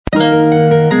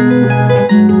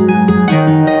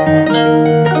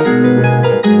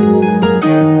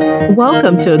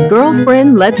Welcome to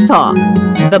Girlfriend Let's Talk,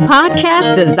 the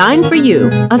podcast designed for you,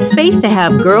 a space to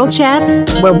have girl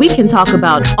chats where we can talk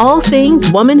about all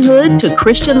things womanhood to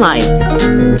Christian life.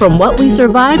 From what we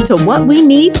survived to what we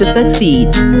need to succeed,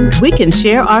 we can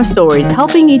share our stories,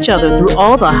 helping each other through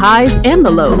all the highs and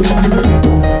the lows.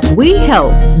 We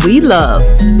help, we love.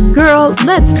 Girl,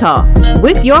 Let's Talk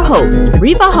with your host,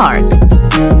 Reva Hart.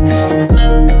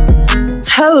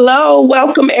 Hello,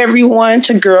 welcome everyone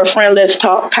to Girlfriend Let's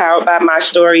Talk, powered by My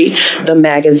Story, the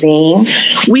magazine.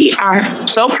 We are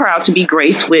so proud to be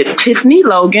graced with Tiffany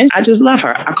Logan. I just love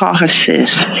her. I call her sis.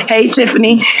 Hey,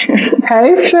 Tiffany.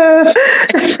 Hey, sis.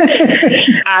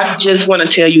 I just want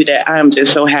to tell you that I'm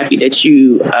just so happy that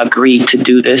you agreed to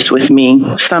do this with me.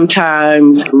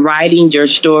 Sometimes writing your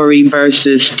story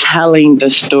versus telling the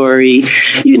story,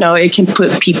 you know, it can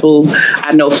put people,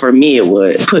 I know for me it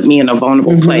would, put me in a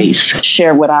vulnerable place.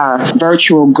 Share with our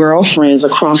virtual girlfriends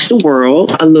across the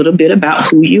world a little bit about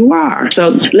who you are. So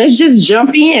let's just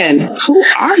jump in. Who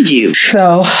are you?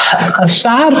 So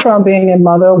aside from being a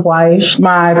mother, wife,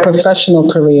 my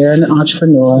professional career, and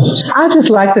entrepreneur, I just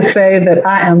like to say that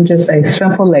I am just a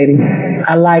simple lady.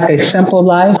 I like a simple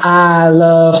life. I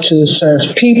love to serve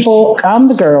people. I'm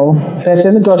the girl that's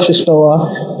in the grocery store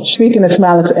speaking and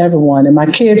smiling to everyone. And my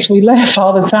kids, we laugh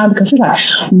all the time because they're like,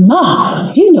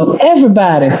 Mom, you know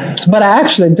everybody. But I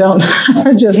actually don't.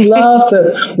 I just love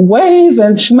to wave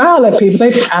and smile at people.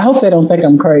 I hope they don't think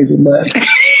I'm crazy, but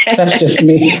that's just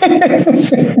me.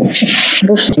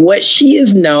 What she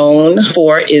is known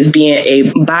for is being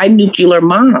a binuclear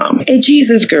mom, a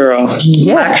Jesus girl,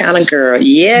 my kind of girl.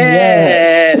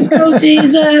 Yes. Oh,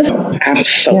 Jesus. I'm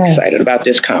so excited about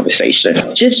this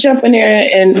conversation. Just jump in there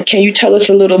and can you tell us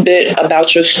a little bit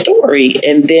about your story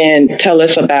and then tell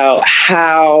us about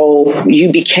how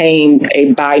you became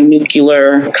a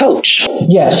binuclear coach?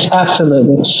 Yes,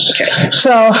 absolutely. Okay. So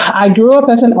I grew up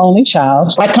as an only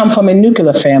child. I come from a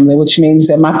nuclear family, which means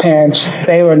that my parents,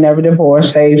 they were never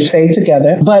divorced. They stayed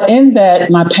together. But in that,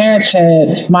 my parents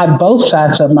had both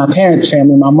sides of my parents'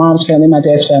 family, my mom's family, my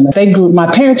dad's family.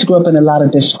 My parents grew up in a lot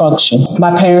of dysfunction.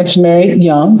 My parents married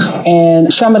young,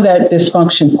 and some of that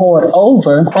dysfunction poured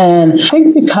over. And I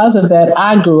think because of that,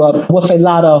 I grew up with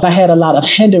I had a lot of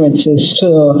hindrances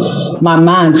to my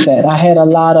mindset. I had a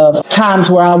lot of times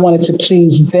where I wanted to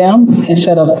please them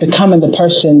instead of becoming the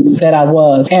person that I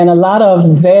was. And a lot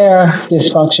of their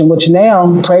dysfunction, which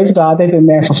now, praise God, they've been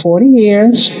married for 40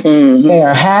 years. Mm-hmm. They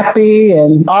are happy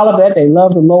and all of that. They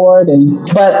love the Lord.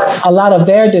 But a lot of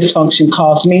their dysfunction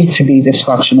caused me to be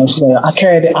dysfunctional as well. I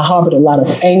harbored a lot of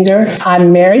anger. I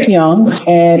married young,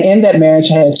 and in that marriage,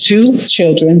 I had 2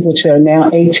 children, which are now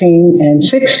 18 and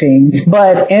 16.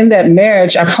 But in that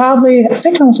marriage, I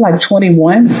think I was like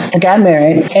 21. I got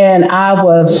married, and I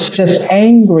was just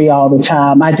angry all the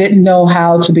time. I didn't know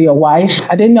how to be a wife.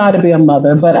 I didn't know how to be a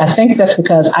mother, but I think that's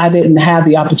because I didn't have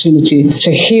the opportunity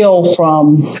to heal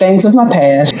from things of my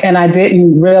past, and I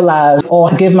didn't realize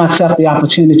or give myself the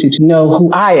opportunity to know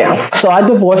who I am. So I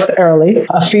divorced early.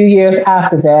 A few years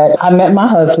after that, I met my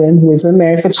husband. We've been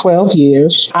married for 12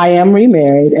 years. I am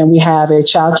remarried, and we have a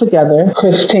child together,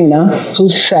 Christina,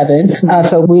 who's 7.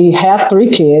 So we have 3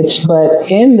 kids, but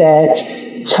in that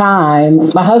time,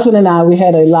 my husband and I, we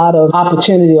had a lot of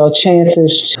opportunity or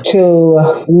chances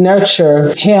to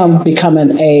nurture him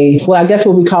becoming I guess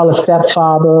what we call a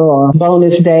stepfather or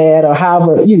bonus dad or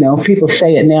however, people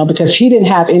say it now, because he didn't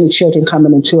have any children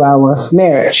coming into our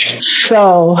marriage.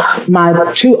 So my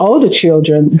 2 older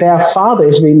children, their father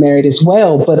is remarried as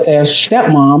well, but their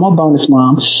stepmom or bonus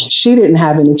mom, she didn't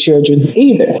have any children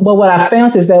either. But what I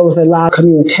found is there was a lot of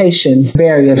communication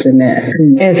barriers in that.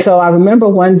 And so I remember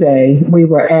one day we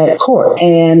were at court,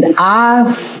 and I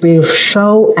was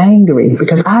so angry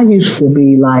because I used to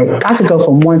be like, I could go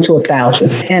from 1 to 1,000,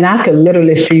 and I could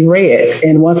literally see red.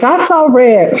 And once I saw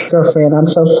red, girlfriend, I'm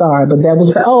so sorry, but that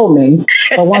was the old me.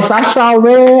 But once I saw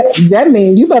red, that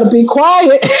means you better be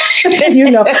quiet.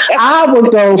 I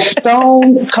would go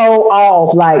stone cold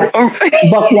off like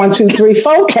buck 1, 2, 3,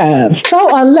 4 times. So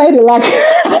unladylike.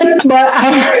 But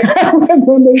I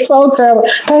remember so terrible.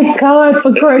 Thank God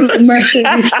for grace and mercy.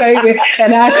 He saved me.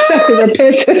 and I accepted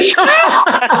repentance.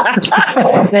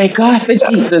 Thank God for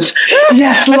Jesus.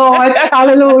 Yes, Lord.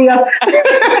 Hallelujah.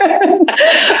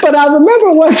 But I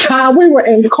remember one time we were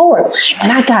in court,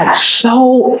 and I got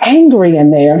so angry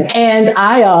in there. And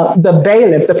the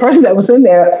bailiff, the person that was in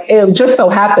there, it just so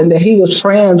happened that he was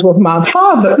friends with my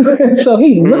father. So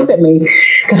he looked at me,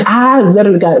 because I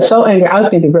literally got so angry, I was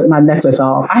going to rip my necklace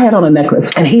off. I had on a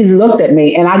necklace. And he looked at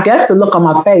me, and I guess the look on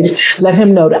my face let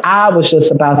him know that I was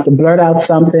just about to blurt out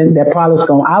something that probably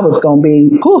I was going to be,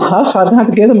 I was probably going to have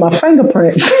to give him my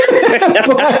fingerprint.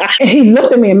 And he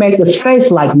looked at me and made this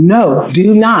face like, no,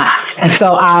 do not. And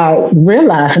so I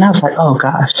realized, and I was like, oh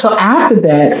gosh. So after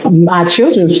that, my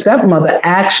children's stepmother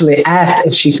actually asked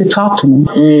if she could talk to me.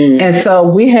 And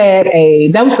so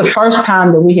that was the first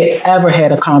time that we had ever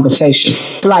had a conversation,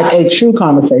 like a true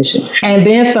conversation. And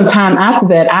then sometime after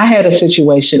that, I had a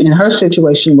situation, and her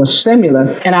situation was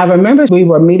similar. And I remember we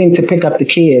were meeting to pick up the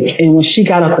kids, and when she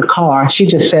got out the car, she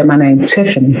just said my name,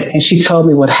 Tiffany, and she told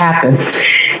me what happened.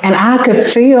 And I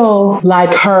could feel like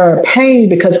her pain,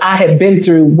 because I had been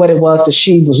through what it was that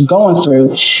she was going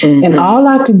through. And all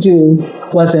I could do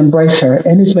was embrace her.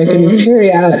 And it's making me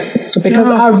teary-eyed, because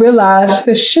I realized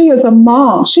that she is a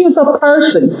mom. She is a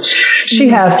person. She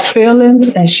has feelings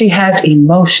and she has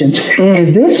emotions.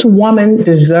 And this woman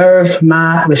deserves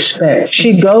my respect.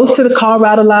 She goes to the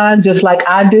Colorado line just like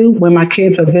I do when my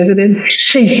kids are visiting.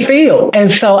 She feels.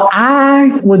 And so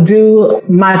I would do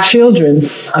my children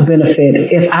a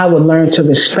benefit if I would learn to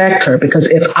respect her, because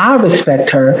if I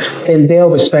respect her, then they'll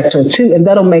respect her too. And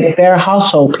that'll make their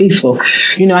household peaceful.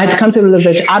 You know, I had to come to the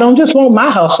realization, I don't just want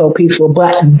my household peaceful,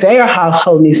 but their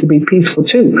household needs to be peaceful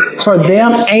too, for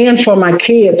them and for my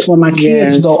kids when my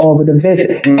kids go over to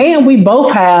visit. And we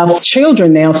both have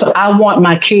children now, so I want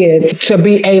my kids to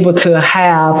be able to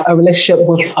have a relationship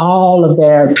with all of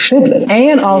their siblings.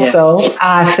 And also,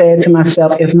 I said to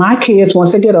myself, if my kids,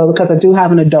 once they get older, because I do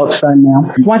have an adult son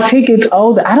now, once he gets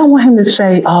older, I don't want him to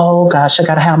say, oh gosh, I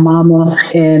got to have mama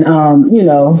and,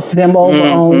 them over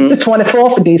on the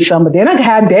 24th of December. Then I can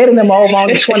have dad and them over on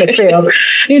the 25th.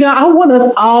 I want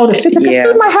us all to sit, because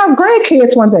we might have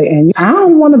grandkids one day. And I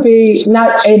don't want to be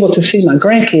not able to see my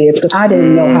grandkids because I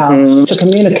didn't know how to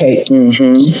communicate.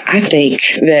 I think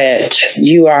that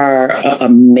you are an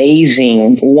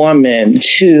amazing woman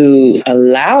to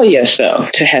allow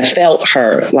yourself to have felt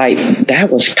her. Like,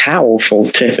 that was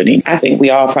powerful, Tiffany. I think we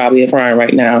all probably are crying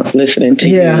right now listening to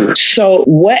you. So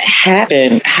what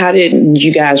happened? How did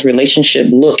you guys' relationship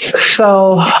look?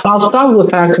 So I'll start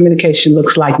with how our communication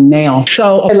looks like now.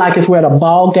 So like if we're at a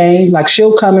ball game, like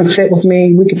she'll come and sit with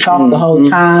me. We can talk the whole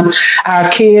time.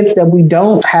 Our kids that we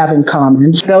don't have in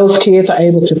common, those kids are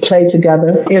able to play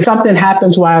together. If something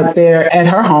happens while they're at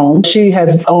her home, she has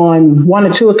on one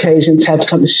or two occasions has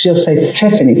come, she'll say,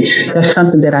 Tiffany, there's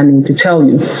something that I need to tell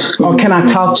you. Or can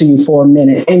I talk to you for a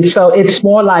minute? And so it's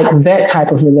more like that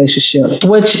type of relationship,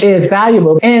 which is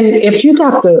valuable. And if you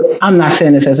got I'm not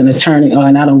saying this as an attorney,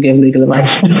 and I don't give legal advice.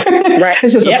 Right.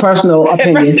 It's just a personal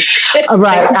opinion.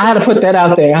 Right. I had to put that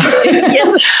out there.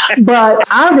 But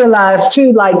I realized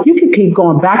too, like, you could keep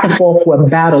going back and forth with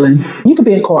battling. You could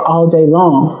be in court all day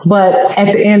long. But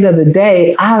at the end of the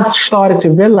day, I started to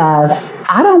realize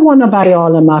I don't want nobody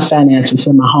all in my finances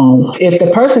in my home. If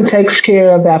the person takes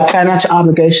care of their financial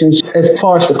obligations as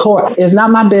far as the court, it's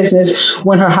not my business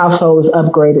when her household is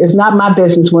upgraded. It's not my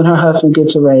business when her husband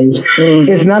gets a raise.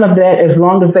 It's none of that as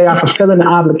long as they are fulfilling the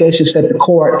obligations that the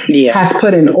court has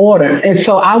put in order. And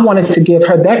so I wanted to give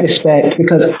her that respect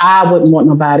because I wouldn't want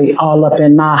nobody all up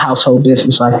in my household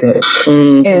business like that.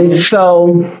 And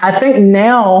so I think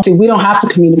now, we don't have to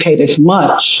communicate as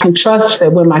much. I trust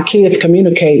that when my kids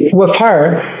communicate with her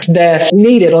that's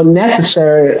needed or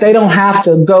necessary, they don't have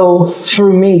to go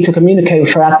through me to communicate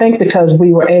with her. I think because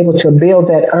we were able to build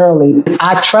that early,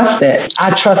 I trust that.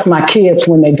 I trust my kids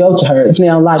when they go to her.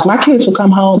 Now, like, my kids will come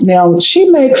home. Now, she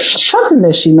makes something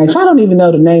that she makes. I don't even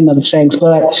know the name of the things,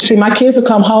 but see, my kids will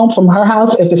come home from her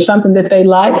house. If it's something that they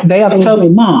like, they have told me,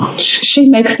 Mom, she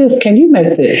makes this. Can you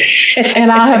make this?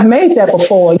 And I have made that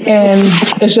before, and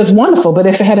it's just wonderful. But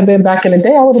if it hadn't been back in the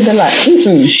day, I would have been like,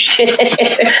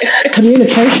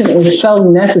 Communication is so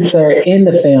necessary in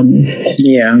the family.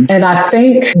 Yeah. And I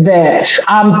think that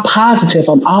I'm positive.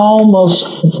 I'm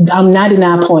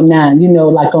 99.9. You know,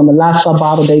 like on the Lysol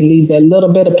bottle, they leave that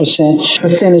little bit of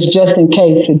percentage just in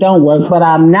case it don't work. But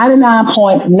I'm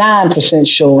 99.9%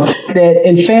 sure that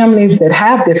in families that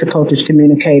have difficulties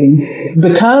communicating,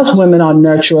 because women are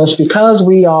nurturers, because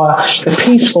we are the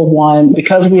peaceful one,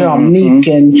 because we are meek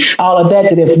and all of that,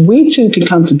 that if we two can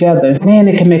come together, man,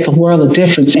 it can make a world of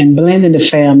difference in blending the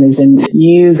families. And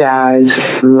you guys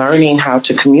learning how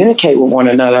to communicate with one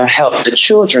another helped the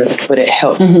children, but it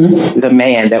helped the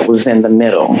man that was in the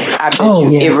middle. I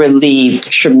bet it relieved a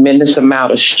tremendous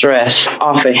amount of stress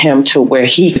off of him to where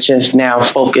he just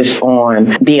now focused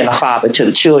on being a father to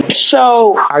the children.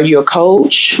 So, are you a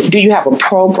coach? Do you have a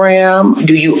program?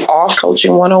 Do you offer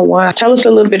coaching 101? Tell us a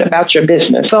little bit about your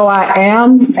business. So I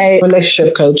am a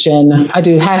relationship coach, and I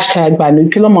do hashtag by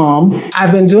Nuclear Mom.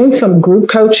 I've been doing some group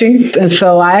coaching, and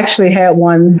so I actually had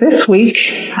one this week.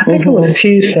 I think it was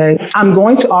Tuesday. I'm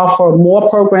going to offer more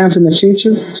programs in the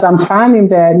future. So I'm finding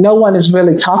that no one is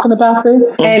really talking about this.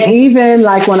 And even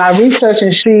like when I research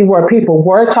and see where people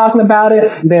were talking about it,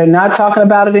 they're not talking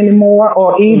about it anymore,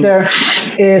 or either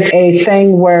it's a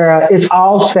thing where it's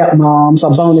all stepmoms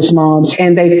or bonus moms,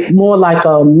 and they more like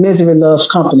a misery loves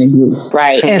company group.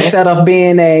 Right. Instead of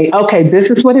being okay, this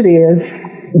is what it is.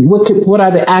 What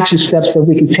are the action steps that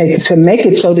we can take to make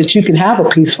it so that you can have a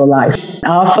peaceful life? I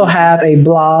also have a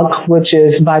blog, which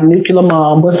is by Nuclear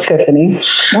Mom with Tiffany.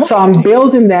 So I'm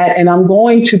building that, and I'm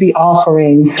going to be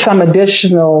offering some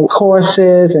additional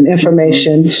courses and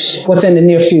information within the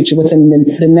near future, within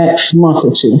the next month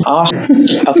or two. Awesome.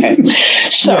 Okay.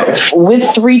 So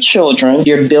with 3 children,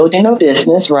 you're building a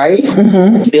business, right?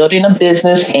 Building a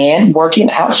business and working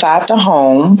outside the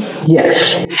home.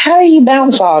 Yes. How do you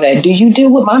balance all that? Do you deal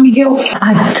with mommy guilt?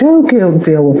 I do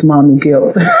deal with mommy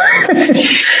guilt.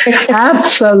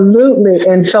 Absolutely.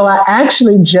 And so I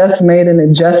actually just made an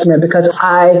adjustment because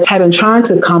I had been trying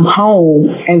to come home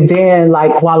and then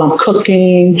like while I'm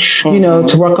cooking,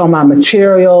 to work on my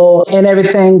material and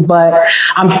everything. But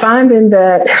I'm finding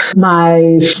that my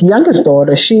youngest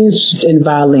daughter, she's in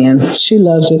violin. She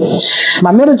loves it.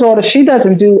 My middle daughter, she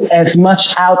doesn't do as much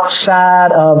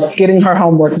outside of getting her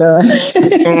homework done.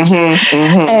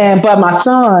 But my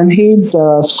son, he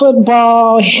does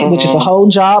football, which is a whole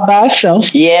job by itself.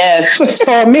 Yes.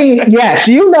 For me, yes,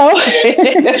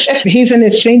 he's in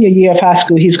his senior year of high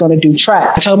school. He's going to do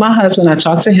track. I told my husband, I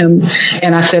talked to him,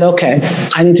 and I said, okay,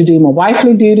 I need to do my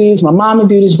wifely duties, my mommy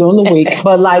duties during the week,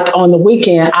 but like on the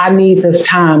weekend, I need this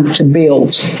time to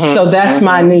build. So that's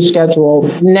my new schedule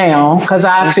now, because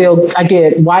I feel I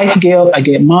get wife guilt, I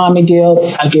get mommy guilt,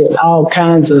 I get all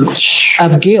kinds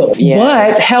of guilt.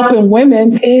 But helping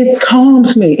women, it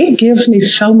calms me. It gives me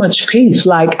so much peace.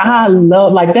 Like I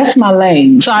love, like that's my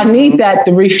lane. So I need that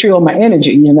to refuel my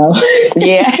energy,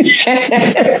 Yeah.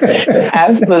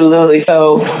 Absolutely.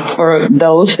 So for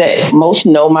those that most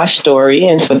know my story,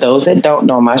 and for those that don't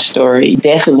know my story,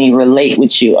 definitely relate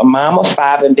with you. A mom of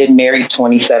 5 and been married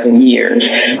 27 years.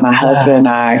 My husband and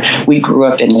I, we grew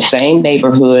up in the same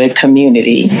neighborhood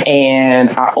community, and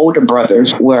our older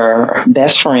brothers were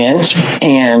best friends,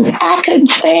 and I couldn't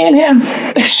stand him.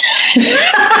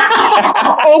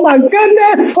 Oh my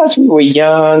goodness. Plus we were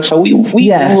young, so we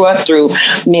grew up through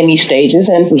many stages,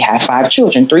 and we have 5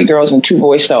 children, 3 girls and 2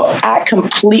 boys. So I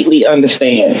completely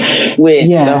understand with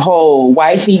the whole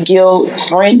wifey guilt,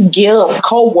 friend guilt,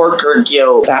 co-worker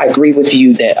guilt. I agree with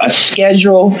you that a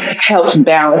schedule helps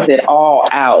balance it all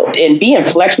out and being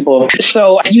flexible.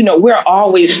 So, we're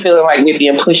always feeling like we're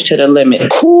being pushed to the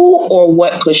limit. Who or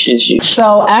what pushes you?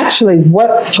 So actually what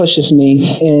pushes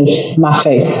me is my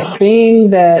faith.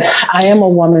 Being that I am a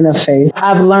woman of faith,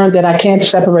 I've learned that I can't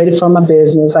separate it from my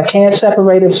business. I can't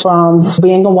separate it from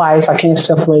being a wife. I can't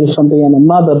separate it from being a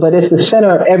mother, but it's the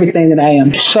center of everything that I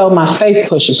am. So my faith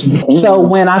pushes me. So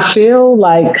when I feel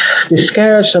like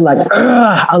discouraged or like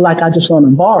I just want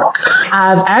to bark,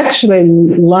 I've actually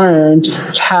learned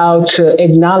how to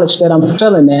acknowledge that I'm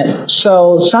feeling that.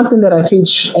 So something that I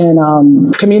teach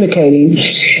in communicating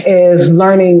is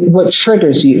learning what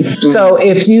triggers you. So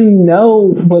if you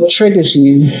know what triggers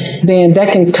you, then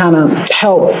that can kind of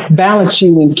help balance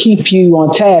you and keep you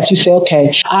on task. You say,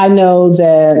 okay, I know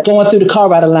that going through the car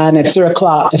rider line at 3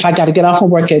 o'clock, if I got to get off from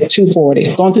work at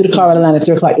 2:40, going through the car rider line at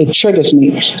 3 o'clock, it triggers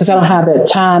me because I don't have that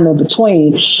time in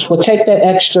between. Well, take that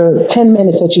extra 10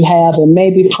 minutes that you have and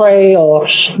maybe pray or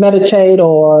meditate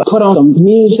or put on some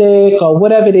music or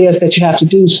whatever it is that you have to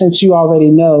do, since you already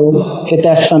know that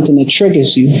that's something that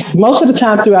triggers you. Most of the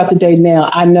time throughout the day now,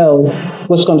 I know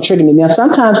what's going to trigger me. Now,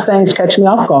 sometimes things things catch me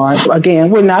off guard.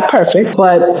 Again, we're not perfect,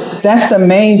 but that's the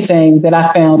main thing that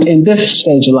I found in this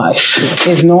stage of life,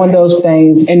 is knowing those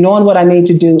things and knowing what I need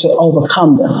to do to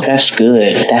overcome them. That's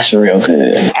good. That's real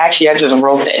good. Actually, I just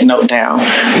wrote that note down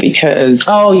because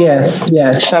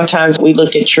sometimes we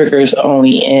look at triggers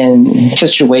only in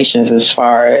situations as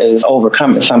far as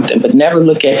overcoming something, but never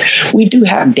look at, we do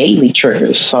have daily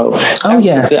triggers. So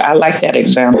I like that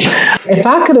example. If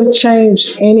I could have changed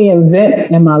any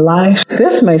event in my life,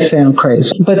 this may sound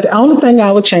crazy, but the only thing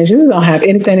I would change, it don't have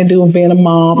anything to do with being a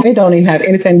mom. It don't even have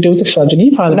anything to do with the subject.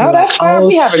 You probably that's fine.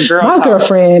 We have a girl. My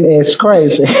girlfriend is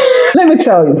crazy. Let me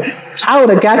tell you, I would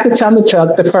have got the tummy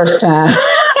tuck the first time.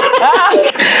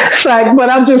 It's like, but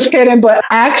I'm just kidding. But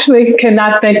I actually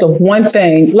cannot think of one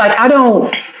thing. Like, I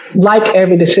don't like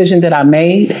every decision that I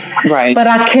made. Right. But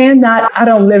I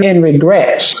don't live in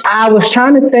regrets. I was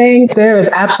trying to think, there is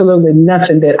absolutely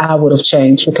nothing that I would have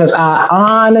changed, because I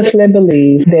honestly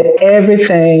believe that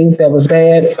everything that was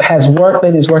bad has worked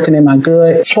and is working in my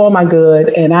good, for my good,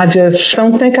 and I just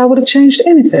don't think I would have changed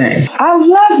anything. I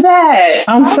love that.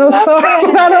 I'm so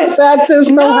sorry.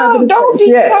 Don't be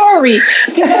sorry.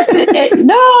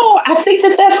 No, I think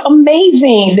that's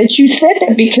amazing that you said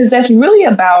that, because that's really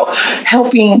about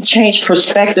helping change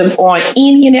perspective on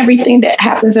any and everything that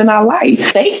happens in our life.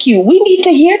 Thank you. We need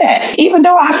to hear that. Even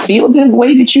though I feel the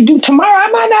way that you do tomorrow, I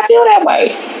might not feel that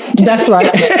way. That's right.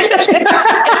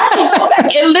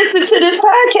 And listen to this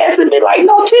podcast and be like,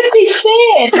 no, Tiffany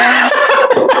said.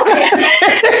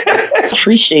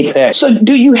 Appreciate that. So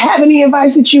do you have any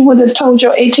advice that you would have told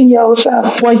your 18-year-old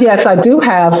self? Well, yes, I do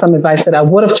have some advice that I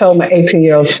would have told my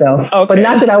 18-year-old self. Okay. But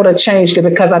not that I would have changed it,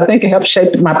 because I think it helped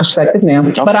shape my perspective now.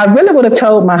 Okay. But I really would have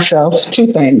told myself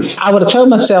two things. I would have told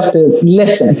myself to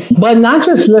listen, but not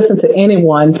just listen to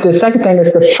anyone. The second thing is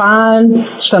to find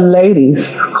some ladies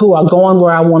who are going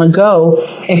where I want to go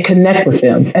and connect with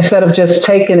them, instead of just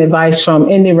taking advice from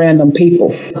any random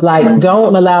people. Like,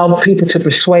 don't allow people to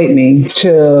persuade me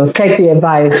to take the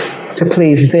advice to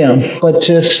please them, but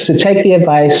just to take the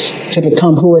advice to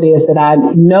become who it is that I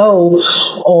know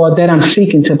or that I'm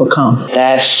seeking to become.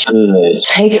 That's good.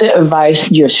 Take the advice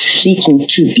you're seeking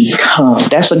to become.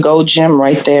 That's a gold gem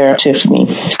right there, Tiffany.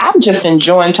 I'm just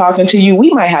enjoying talking to you. We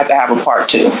might have to have a part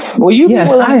 2. Will you be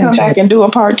willing to come back and do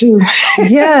a part 2?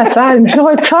 Yes, I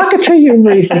enjoyed talking to you,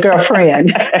 Lisa,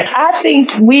 girlfriend. I think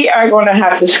we are going to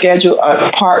have to schedule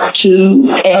a part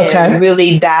 2 and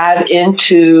really dive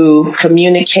into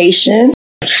communication.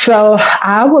 So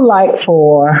I would like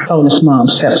for bonus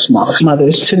moms,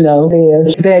 stepmothers to know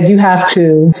is that you have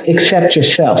to accept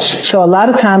yourself. So a lot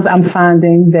of times I'm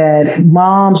finding that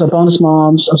moms or bonus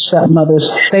moms or stepmothers,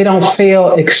 they don't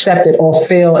feel accepted or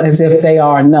feel as if they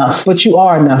are enough. But you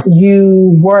are enough.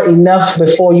 You were enough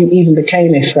before you even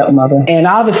became a stepmother. And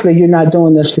obviously you're not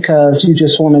doing this because you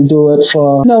just want to do it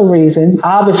for no reason.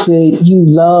 Obviously you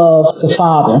love the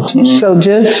Father. Mm-hmm. So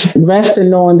just rest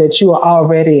in knowing that you are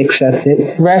already accepted.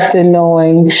 Rest in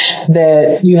knowing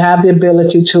that you have the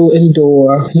ability to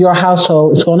endure. Your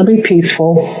household is going to be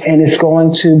peaceful, and it's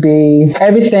going to be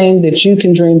everything that you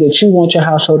can dream that you want your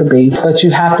household to be, but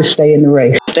you have to stay in the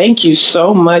race. Thank you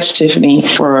so much, Tiffany,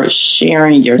 for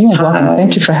sharing your time. Welcome.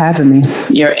 Thank you for having me.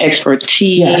 Your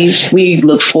expertise. Yes. We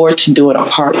look forward to doing a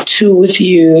part 2 with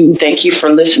you. Thank you for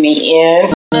listening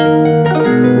in.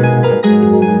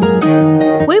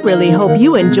 We really hope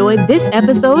you enjoyed this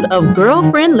episode of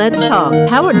Girlfriend Let's Talk,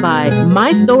 powered by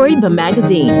My Story, the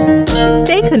magazine.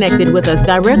 Stay connected with us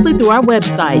directly through our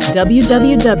website,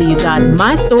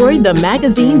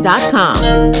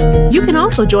 www.mystorythemagazine.com. You can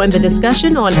also join the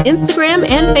discussion on Instagram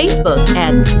and Facebook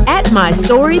at My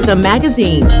Story, the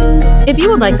magazine. If you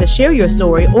would like to share your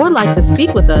story or like to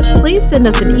speak with us, please send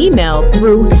us an email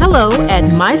through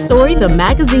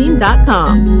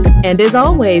hello@mystorythemagazine.com. And as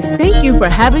always, thank you for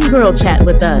having Girl Chat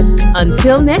with us.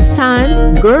 Until next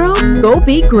time, girl, go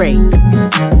be great.